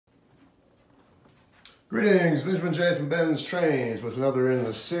Greetings, Benjamin J from BENZTRAINZ with another in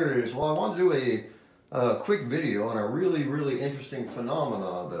the series. Well, I want to do a quick video on a really interesting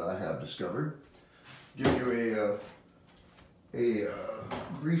phenomena that I have discovered. Give you a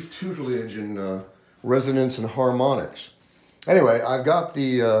brief tutelage in resonance and harmonics. Anyway, I've got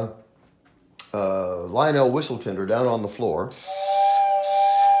the Lionel whistle tender down on the floor.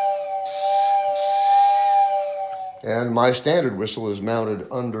 And my standard whistle is mounted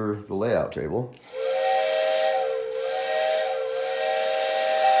under the layout table.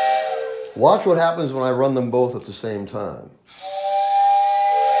 Watch what happens when I run them both at the same time.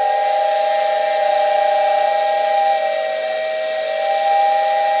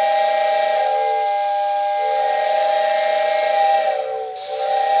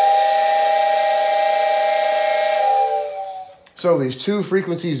 So these two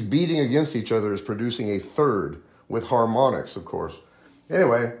frequencies beating against each other is producing a third with harmonics, of course.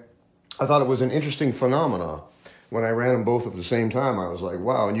 Anyway, I thought it was an interesting phenomena. When I ran them both at the same time, I was like,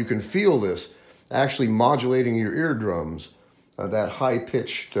 wow. And you can feel this actually modulating your eardrums, that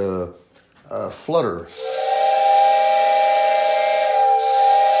high-pitched flutter.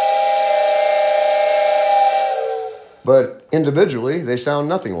 But individually, they sound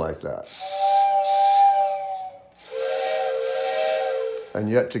nothing like that. And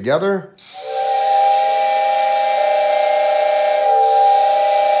yet together,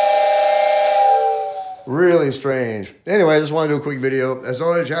 really strange. Anyway, I just want to do a quick video. As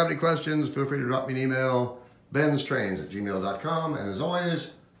always, if you have any questions, feel free to drop me an email, benztrains@gmail.com. And as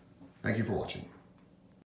always, thank you for watching.